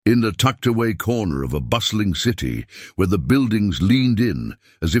In a tucked-away corner of a bustling city, where the buildings leaned in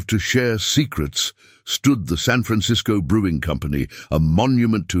as if to share secrets, stood the San Francisco Brewing Company, a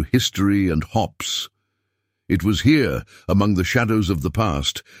monument to history and hops. It was here, among the shadows of the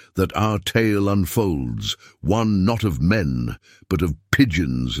past, that our tale unfolds, one not of men, but of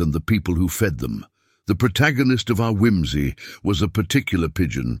pigeons and the people who fed them. The protagonist of our whimsy was a particular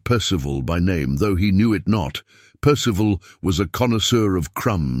pigeon, Percival by name, though he knew it not. Percival was a connoisseur of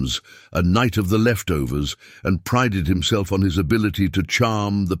crumbs, a knight of the leftovers, and prided himself on his ability to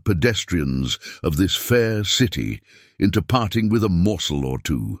charm the pedestrians of this fair city into parting with a morsel or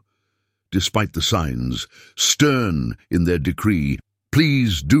two. Despite the signs, stern in their decree,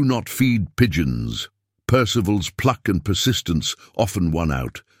 "Please do not feed pigeons," Percival's pluck and persistence often won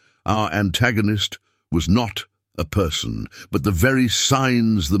out. Our antagonist was not a person, but the very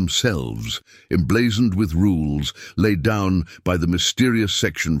signs themselves, emblazoned with rules laid down by the mysterious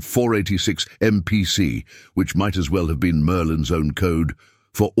Section 486 MPC, which might as well have been Merlin's own code,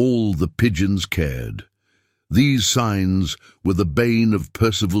 for all the pigeons cared. These signs were the bane of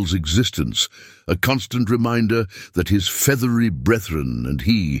Percival's existence, a constant reminder that his feathery brethren and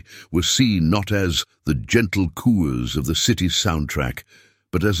he were seen not as the gentle cooers of the city's soundtrack,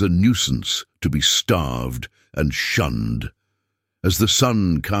 but as a nuisance to be starved and shunned. As the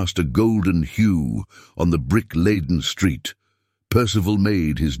sun cast a golden hue on the brick-laden street, Percival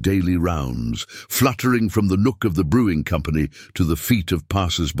made his daily rounds, fluttering from the nook of the brewing company to the feet of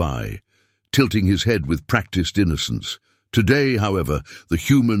passers-by, tilting his head with practiced innocence. Today, however, the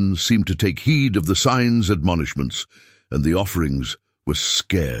humans seemed to take heed of the signs' admonishments, and the offerings were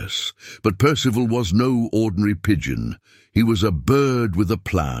scarce. But Percival was no ordinary pigeon. He was a bird with a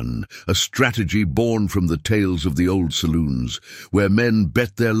plan, a strategy born from the tales of the old saloons, where men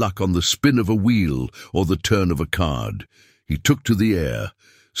bet their luck on the spin of a wheel or the turn of a card. He took to the air,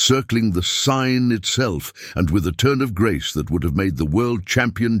 circling the sign itself, and with a turn of grace that would have made the world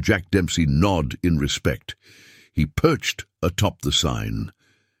champion Jack Dempsey nod in respect. He perched atop the sign,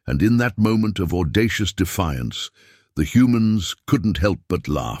 and in that moment of audacious defiance, the humans couldn't help but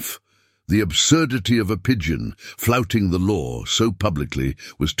laugh. The absurdity of a pigeon flouting the law so publicly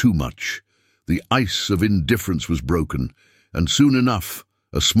was too much. The ice of indifference was broken, and soon enough,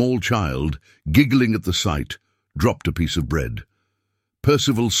 a small child, giggling at the sight, dropped a piece of bread.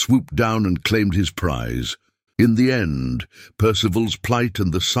 Percival swooped down and claimed his prize. In the end, Percival's plight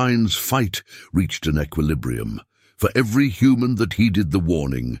and the sign's fight reached an equilibrium. For every human that heeded the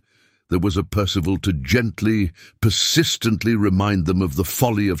warning, there was a Percival to gently, persistently remind them of the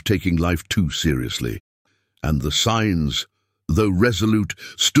folly of taking life too seriously. And the signs, though resolute,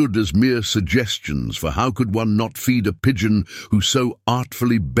 stood as mere suggestions, for how could one not feed a pigeon who so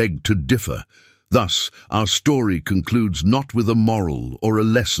artfully begged to differ? Thus, our story concludes not with a moral or a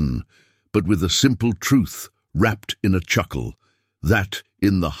lesson, but with a simple truth wrapped in a chuckle, that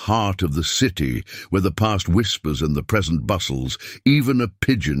in the heart of the city, where the past whispers and the present bustles, even a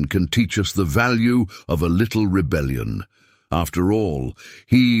pigeon can teach us the value of a little rebellion. After all,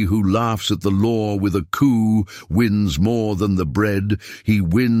 he who laughs at the law with a coo wins more than the bread. He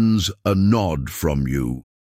wins a nod from you.